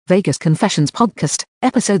Vegas Confessions Podcast,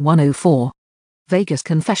 Episode 104. Vegas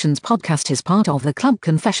Confessions Podcast is part of the Club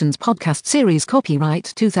Confessions Podcast series,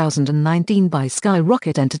 copyright 2019 by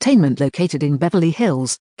Skyrocket Entertainment, located in Beverly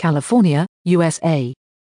Hills, California, USA.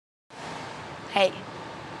 Hey,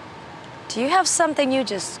 do you have something you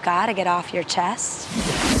just gotta get off your chest?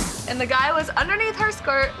 And the guy was underneath her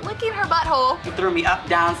skirt, licking her butthole. He threw me up,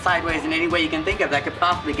 down, sideways, in any way you can think of that could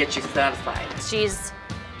possibly get you satisfied. She's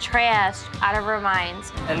trashed out of her mind.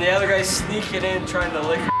 And the other guy's sneaking in, trying to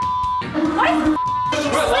lick her. Why the did you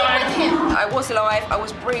sleep with him? I was alive, I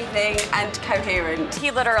was breathing and coherent. He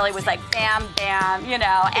literally was like, bam, bam, you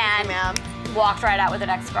know, and walked right out with the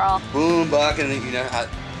next girl. Boom, buck, and you know,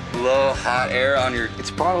 blow hot air on your... It's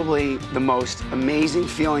probably the most amazing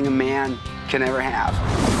feeling a man can ever have.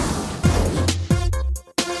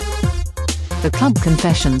 The Club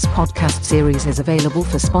Confessions podcast series is available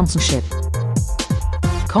for sponsorship.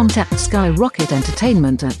 Contact Skyrocket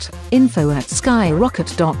Entertainment at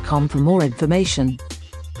info@skyrocket.com for more information.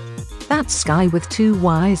 That's Sky with 2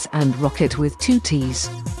 Y's and Rocket with 2 T's.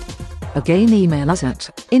 Again, email us at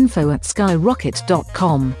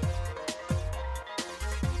info@skyrocket.com.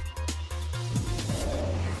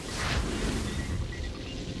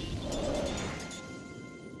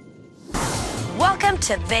 Welcome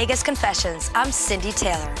to Vegas Confessions. I'm Cindy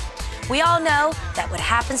Taylor. We all know that what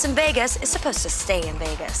happens in Vegas is supposed to stay in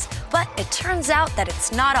Vegas, but it turns out that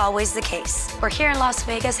it's not always the case. We're here in Las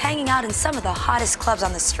Vegas, hanging out in some of the hottest clubs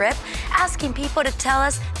on the Strip, asking people to tell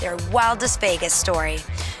us their wildest Vegas story.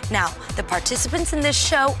 Now, the participants in this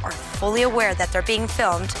show are fully aware that they're being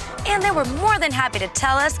filmed, and they were more than happy to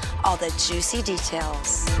tell us all the juicy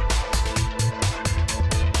details.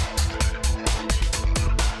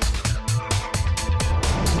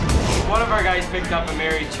 One of our guys picked up a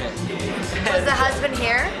married chick. Was the husband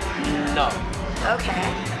here? No. Okay.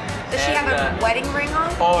 Does she have a wedding ring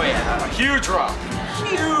on? Oh yeah, huge rock.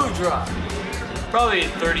 Huge rock. Probably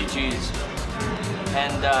 30 G's.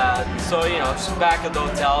 And so, you know, she's back at the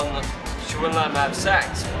hotel and she wouldn't let him have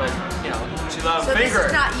sex, but, you know, she let him So finger this is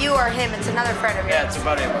her. not you or him, it's another friend of yours. Yeah, it's a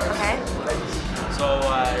buddy of ours. Okay. So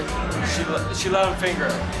she let him finger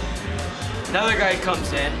her. Another guy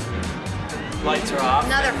comes in, lights her off.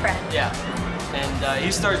 Another friend. Yeah. And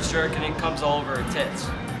he starts jerking and comes all over her tits.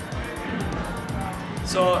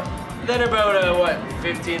 So then about,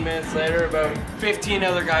 15 minutes later, about 15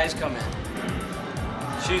 other guys come in.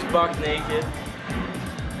 She's buck naked.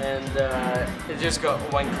 And it just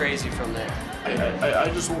went crazy from there. I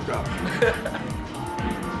just woke up.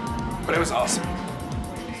 But it was awesome.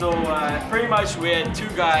 So pretty much we had 2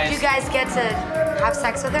 guys. Did you guys get to have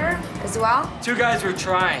sex with her as well? 2 guys were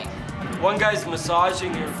trying. One guy's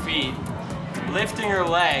massaging her feet, lifting her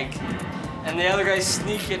leg, and the other guy's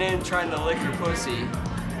sneaking in trying to lick her pussy.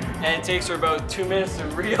 And it takes her about 2 minutes to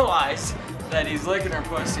realize that he's licking her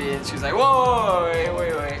pussy, and she's like, whoa,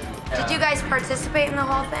 wait. Yeah. Did you guys participate in the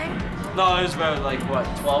whole thing? No, it was about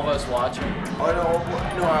 12 of us watching.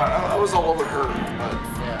 I was all over her, but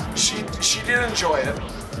Yeah. she did enjoy it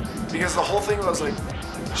because the whole thing was like,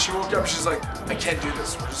 she woke up, she's like, I can't do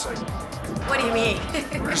this. We're just like, What do you mean?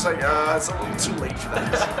 we're just like, it's a little too late for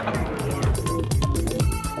that.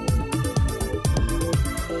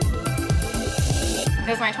 It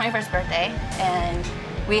was my 21st birthday, and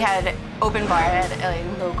we had open bar at a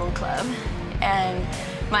local club, and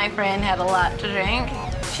my friend had a lot to drink.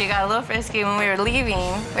 She got a little frisky when we were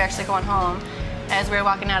leaving. We were actually going home. As we were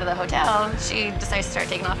walking out of the hotel, she decided to start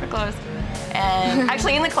taking off her clothes. And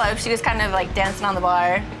actually in the club, she was kind of like dancing on the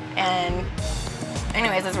bar. And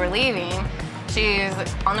anyways, as we're leaving, she's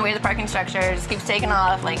on the way to the parking structure, just keeps taking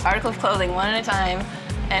off like article of clothing one at a time.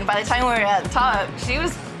 And by the time we were at the top, she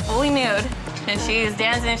was fully nude. And she's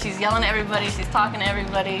dancing, she's yelling at everybody, she's talking to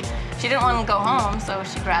everybody. She didn't want to go home, so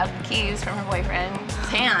she grabbed the keys from her boyfriend's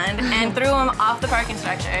hand and threw them off the parking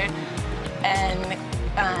structure. And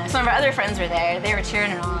some of our other friends were there. They were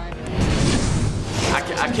cheering her on.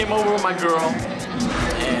 I came over with my girl,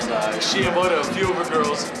 and she invited a few of her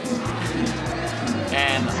girls.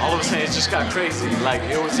 And all of a sudden, it just got crazy. Like,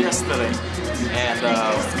 it was yesterday. And It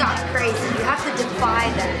just got crazy. You have to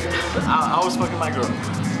defy them. I was fucking my girl.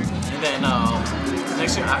 And then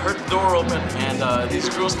next thing, I heard the door open, and these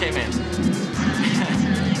girls came in.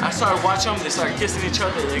 I started watching them. They started kissing each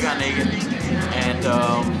other. They got naked. And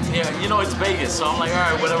yeah, you know, it's Vegas, so I'm like, all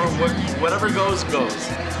right, whatever goes, goes.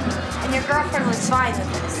 And your girlfriend was fine with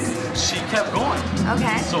this? She kept going.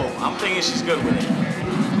 Okay. So I'm thinking she's good with it.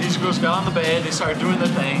 These girls got on the bed. They started doing their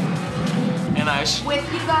thing. And With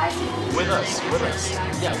you guys? With us.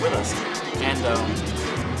 Yeah, with us. And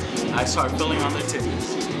I started filling on their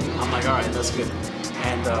titties. I'm like, all right, that's good.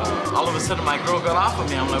 And all of a sudden, my girl got off of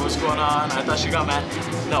me. I'm like, what's going on? I thought she got mad.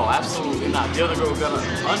 No, absolutely not. The other girl got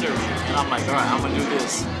under me. And I'm like, all right, I'm going to do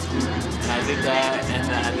this. And I did that, and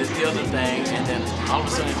then I did the other thing, and then all of a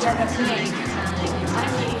sudden it turned into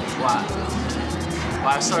why?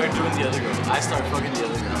 Well, I started doing the other girl. I started fucking the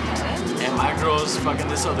other girl. And my girl's fucking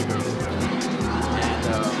this other girl. And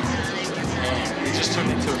it just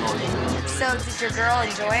turned into an orgy. So did your girl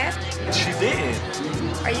enjoy it? She did.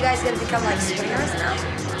 Are you guys gonna become like swingers now?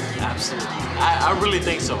 Absolutely. I really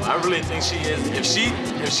think so. I really think she is. If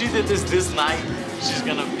she did this night, she's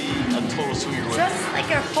gonna be a total swinger with So it's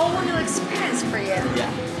like a whole new experience for you.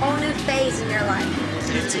 Yeah. Whole new phase in your life.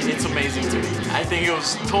 It's amazing to me. I think it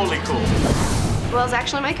was totally cool. Well, it's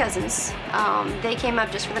actually my cousins. They came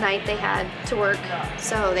up just for the night. They had to work.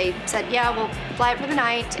 So they said, yeah, we'll fly up for the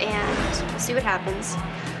night and we'll see what happens.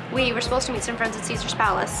 We were supposed to meet some friends at Caesar's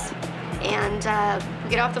Palace. And we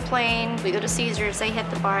get off the plane, we go to Caesar's, they hit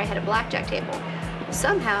the bar, I had a blackjack table.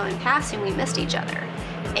 Somehow, in passing, we missed each other.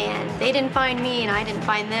 And they didn't find me and I didn't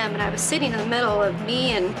find them. And I was sitting in the middle of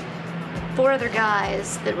me and 4 other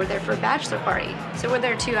guys that were there for a bachelor party. So we're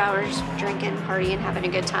there 2 hours, drinking, partying, having a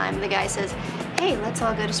good time. And the guy says, hey, let's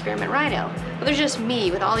all go to Spearmint Rhino. Well, there's just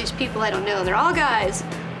me with all these people I don't know, and they're all guys.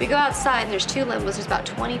 We go outside, and there's 2 limos. There's about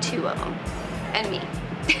 22 of them, and me.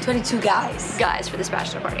 22 guys. Guys for this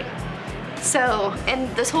bachelor party. So, and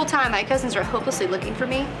this whole time, my cousins were hopelessly looking for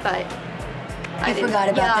me, but I forgot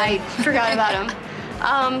about them. I forgot about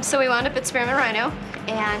them. So we wound up at Spearmint Rhino,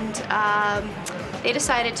 and they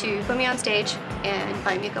decided to put me on stage and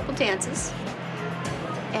buy me a couple dances.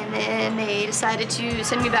 And then they decided to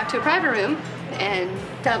send me back to a private room and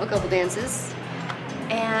to have a couple dances.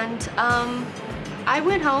 And I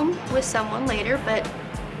went home with someone later, but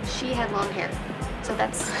she had long hair. So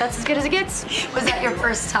that's as good as it gets. Was that your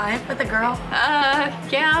first time with a girl?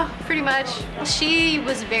 Yeah, pretty much. She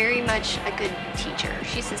was very much a good teacher.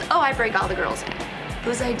 She says, oh, I bring all the girls in.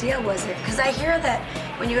 Whose idea was it? Because I hear that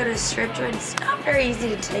when you go to a strip joint, it's not very easy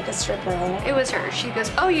to take a stripper home. It was her. She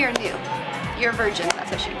goes, oh, you're new. You're a virgin.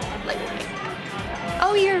 That's how she labeled me.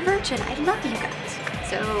 Oh, you're a virgin. I love you guys.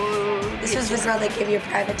 So this was the girl that gave you a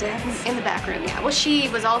private dance? In the back room, yeah. Well, she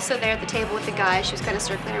was also there at the table with the guy. She was kind of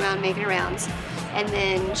circling around, making rounds. And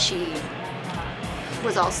then she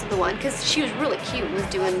was also the one, because she was really cute and was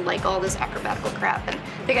doing like all this acrobatical crap. And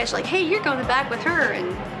the guy's like, hey, you're going to the back with her.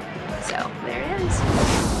 And so there it is.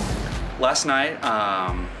 Last night,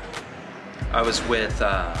 I was with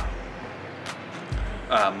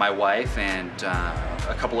my wife and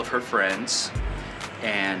a couple of her friends,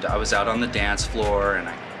 and I was out on the dance floor, and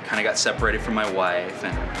I kind of got separated from my wife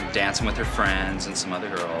and dancing with her friends and some other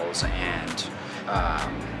girls. And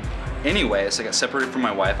anyways, I got separated from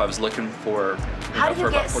my wife. I was looking for. How do you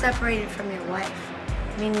get separated from your wife?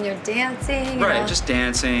 I mean, you're dancing. Right, just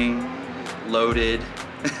dancing, loaded.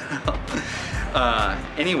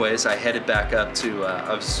 Anyways, I headed back up to.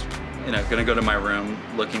 I was, gonna go to my room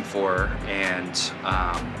looking for her, and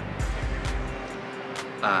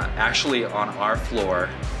actually on our floor,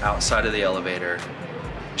 outside of the elevator,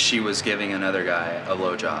 she was giving another guy a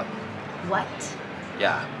blowjob. What?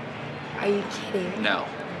 Yeah. Are you kidding? No.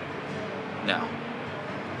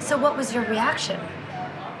 So what was your reaction?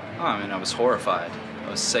 Oh, I mean, I was horrified. I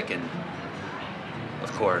was sickened.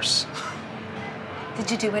 Of course. Did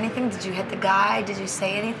you do anything? Did you hit the guy? Did you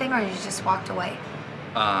say anything, or you just walked away?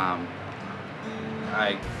 I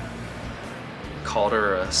called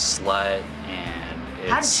her a slut, and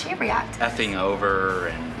how did she react? Effing over,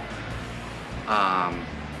 and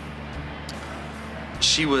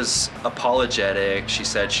she was apologetic. She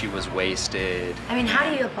said she was wasted. I mean, how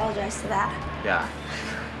do you apologize to that? Yeah.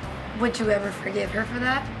 Would you ever forgive her for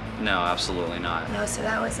that? No, absolutely not. No, so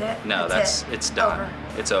that was it? No, it's done. Over.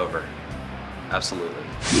 It's over. Absolutely.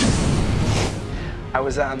 I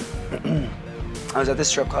was at this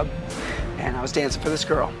strip club, and I was dancing for this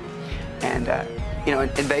girl. And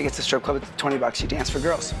in Vegas, the strip club, it's $20. You dance for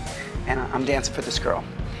girls, and I'm dancing for this girl.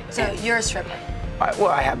 So you're a stripper?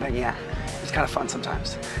 I have been, yeah. It's kind of fun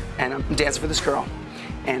sometimes. And I'm dancing for this girl,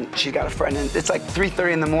 and she got a friend, and it's like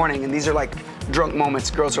 3:30 in the morning, and these are like drunk moments.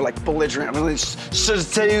 Girls are like belligerent. Really,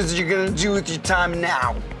 just tell you what you're gonna do with your time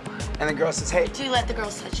now. And the girl says, hey. Do you let the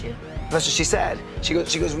girls touch you? That's what she said. She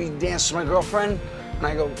goes, will you dance with my girlfriend? And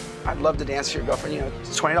I go, I'd love to dance for your girlfriend,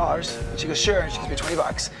 it's $20. And she goes, sure, and she gives me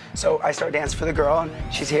 $20. So I start dancing for the girl, and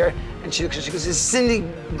she's here, and she goes, Cindy,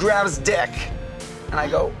 grab his dick. And I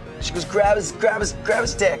go, she goes, grab his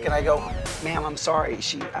dick. And I go, ma'am, I'm sorry.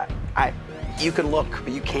 You can look,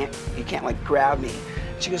 but you can't like grab me.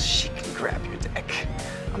 She goes, she can grab your dick.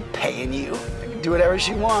 I'm paying you. I can do whatever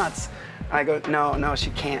she wants. I go, no, she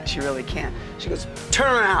can't. She really can't. She goes,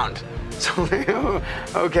 turn around. So,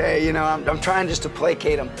 okay, you know, I'm trying just to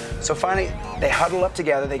placate them. So finally, they huddle up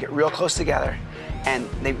together, they get real close together, and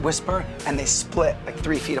they whisper, and they split like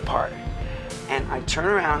 3 feet apart. And I turn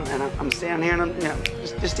around, and I'm standing here, and I'm, you know,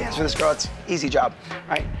 just dance for this girl. It's easy job,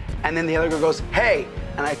 right? And then the other girl goes, hey,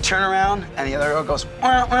 and I turn around, and the other girl goes,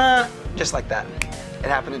 wah, wah, just like that. It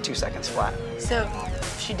happened in 2 seconds flat. So,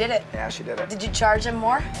 she did it? Yeah, she did it. Did you charge him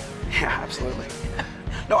more? Yeah, absolutely.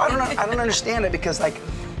 No, I don't understand it because, like,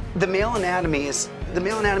 the male anatomy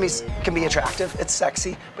can be attractive, it's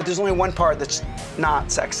sexy, but there's only one part that's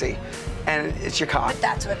not sexy, and it's your cock. But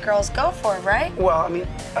that's what girls go for, right? Well,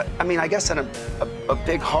 I mean, I guess a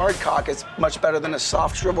big hard cock is much better than a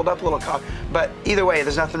soft, shriveled up little cock, but either way,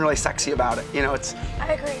 there's nothing really sexy about it, you know, it's...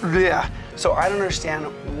 I agree. Yeah, so I don't understand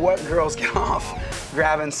what girls get off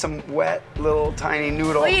grabbing some wet, little, tiny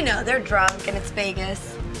noodle. Well, you know, they're drunk and it's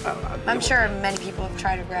Vegas. I'm sure many people have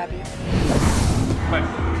tried to grab you. My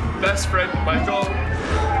best friend, Michael,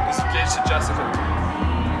 is engaged to Jessica.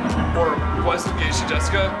 Or was engaged to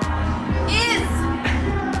Jessica.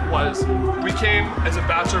 Was. We came as a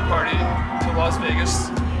bachelor party to Las Vegas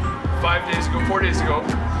 4 days ago,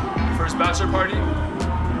 for his bachelor party.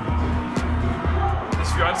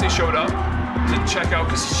 His fiance showed up to check out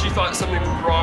because she thought something wrong